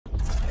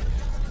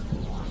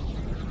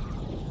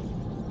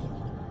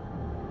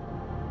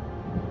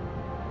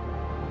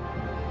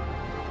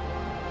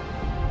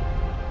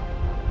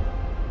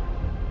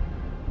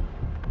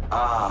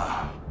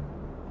Ah,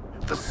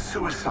 the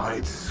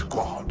Suicide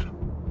Squad.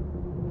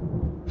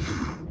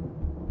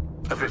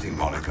 A fitting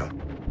moniker,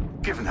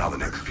 given how the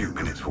next few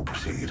minutes will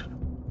proceed.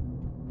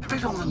 A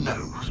bit on the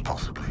nose,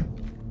 possibly.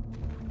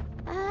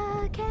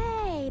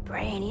 Okay,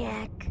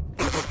 Braniac.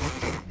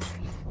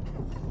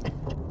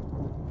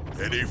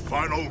 Any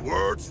final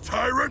words,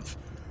 Tyrant?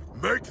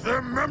 Make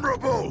them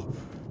memorable!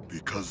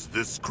 Because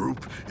this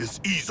group is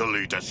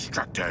easily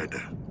distracted.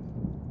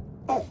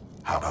 Oh,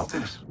 how about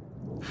this?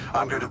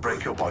 I'm going to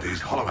break your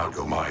bodies, hollow out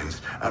your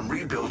minds, and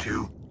rebuild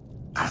you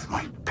as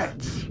my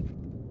pets.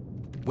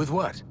 With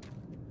what?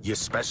 Your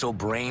special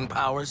brain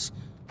powers?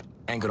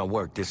 Ain't gonna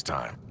work this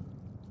time.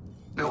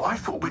 No, I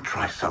thought we'd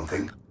try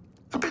something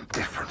a bit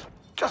different,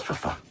 just for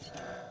fun.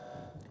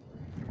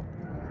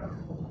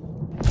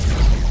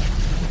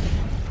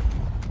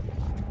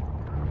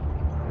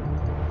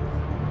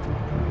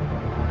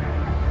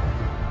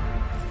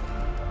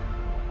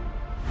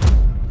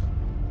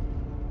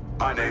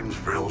 My name's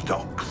Vril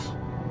Dox.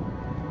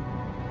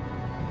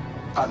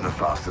 I'm the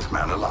fastest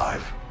man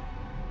alive.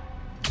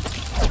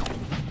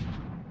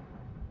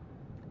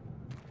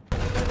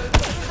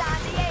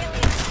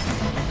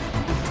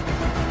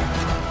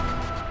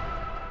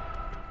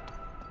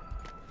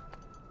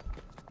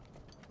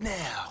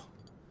 Now,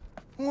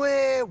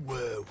 where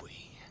were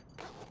we?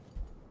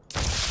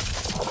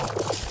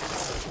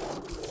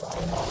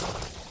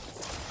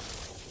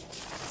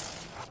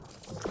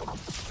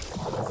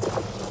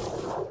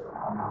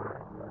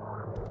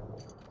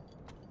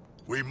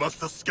 We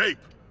must escape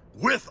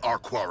with our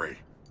quarry.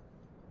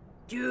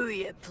 Do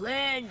you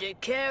plan to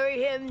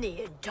carry him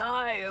the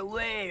entire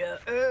way to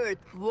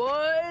Earth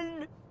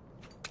 1?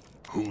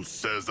 Who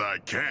says I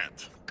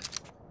can't?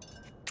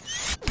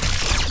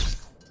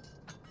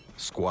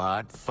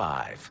 Squad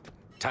 5.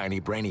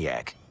 Tiny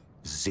Braniac,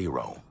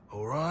 0.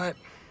 All right.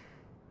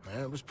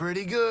 That was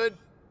pretty good.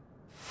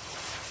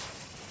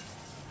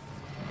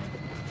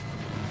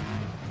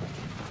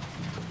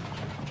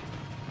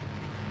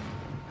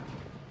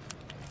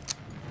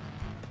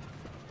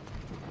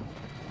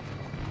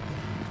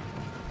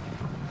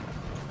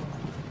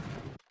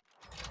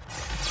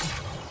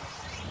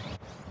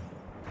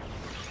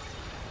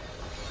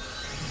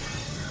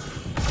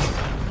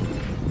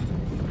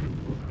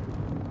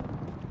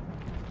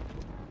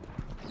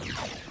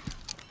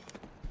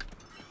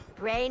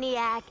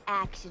 Braniac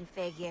action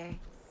figure.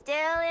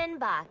 Still in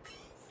box.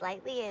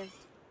 Slightly used.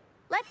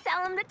 Let's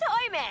sell him to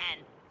Toy Man!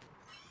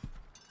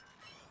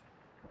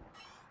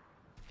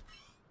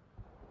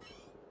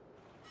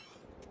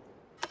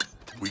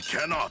 We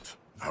cannot.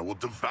 I will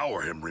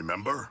devour him,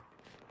 remember?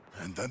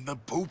 And then the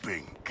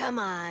pooping. Come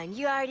on,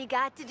 you already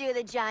got to do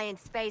the giant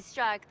space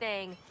shark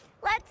thing.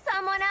 Let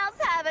someone else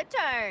have a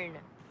turn.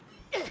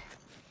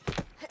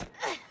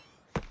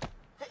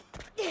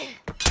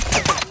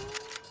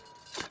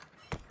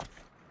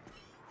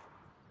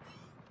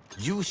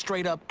 You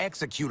straight up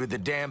executed the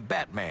damn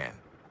Batman.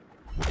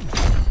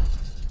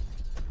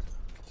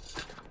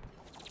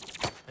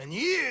 And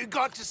you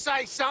got to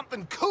say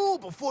something cool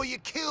before you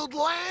killed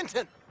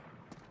Lantern.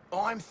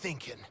 I'm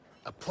thinking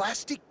a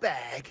plastic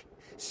bag,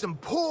 some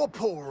paw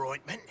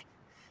ointment,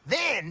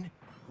 then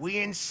we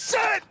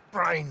insert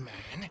Brain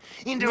Man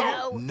into...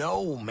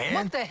 No, man.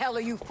 What the hell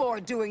are you four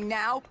doing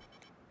now?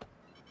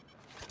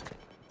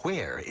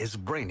 Where is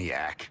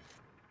Braniac?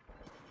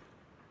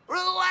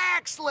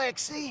 Relax,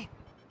 Lexi.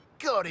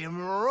 Got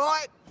him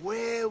right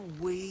where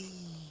we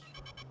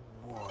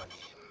want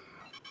him.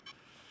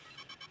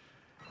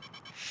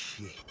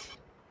 Shit.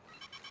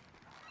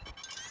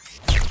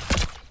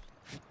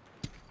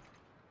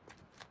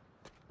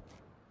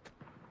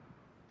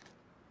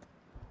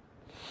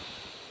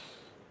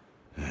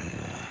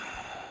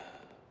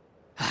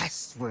 I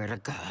swear to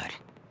God.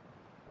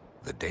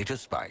 The data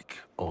spike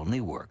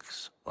only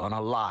works on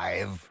a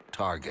live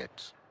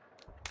target.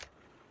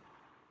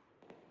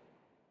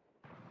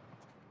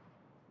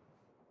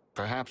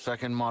 Perhaps I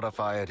can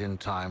modify it in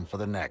time for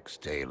the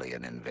next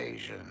alien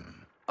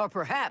invasion. Or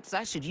perhaps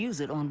I should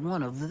use it on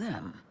one of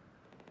them.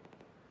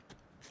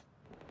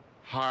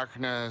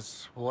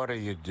 Harkness, what are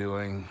you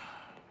doing?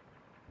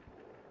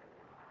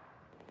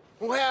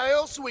 Well, how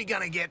else are we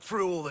gonna get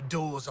through all the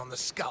doors on the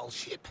Skull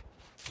ship?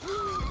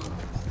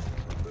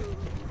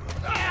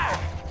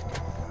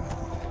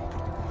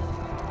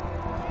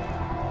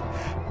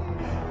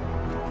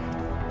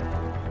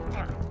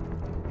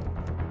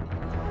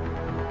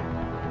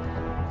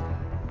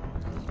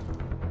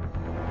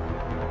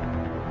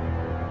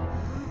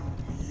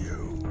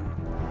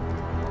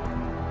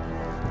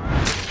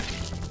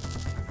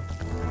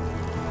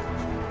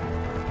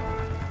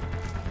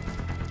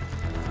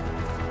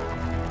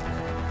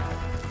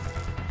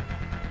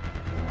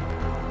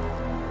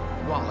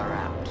 Waller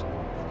out.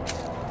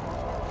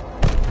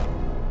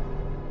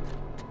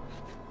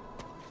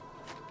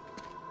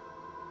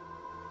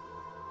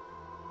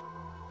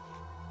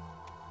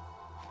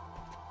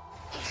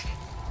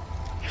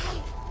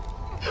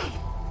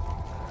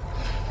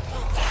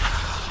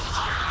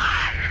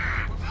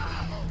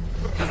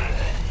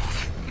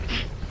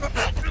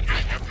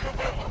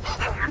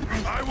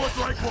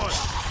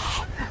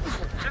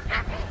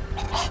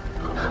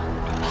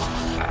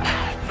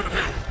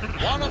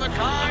 the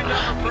kind,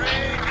 I'm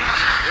afraid.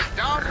 It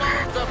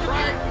downloads the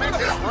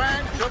fragmented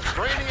branch of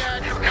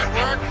Braniac's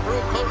network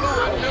through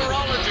colluid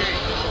neurology.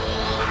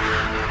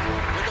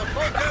 With a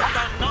focus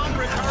on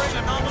non-recurring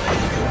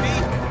anomalies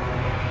unique.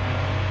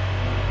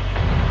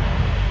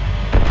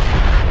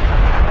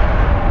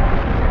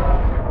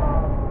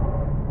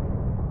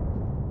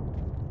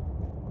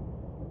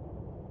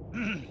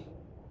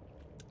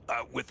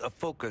 With a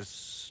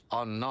focus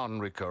on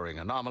non-recurring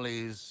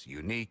anomalies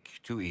unique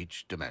to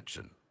each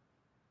dimension.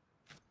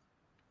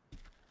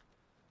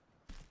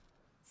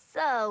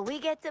 So, we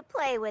get to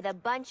play with a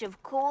bunch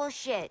of cool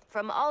shit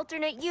from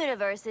alternate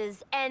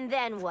universes, and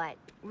then what?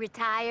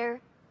 Retire?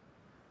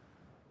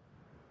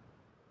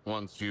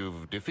 Once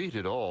you've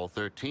defeated all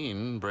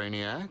 13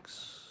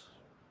 Braniacs,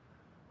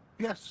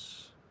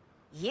 yes.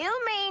 You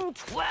mean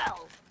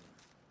 12?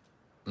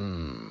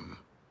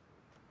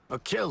 A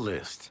kill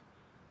list.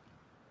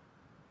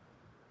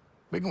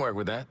 We can work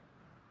with that.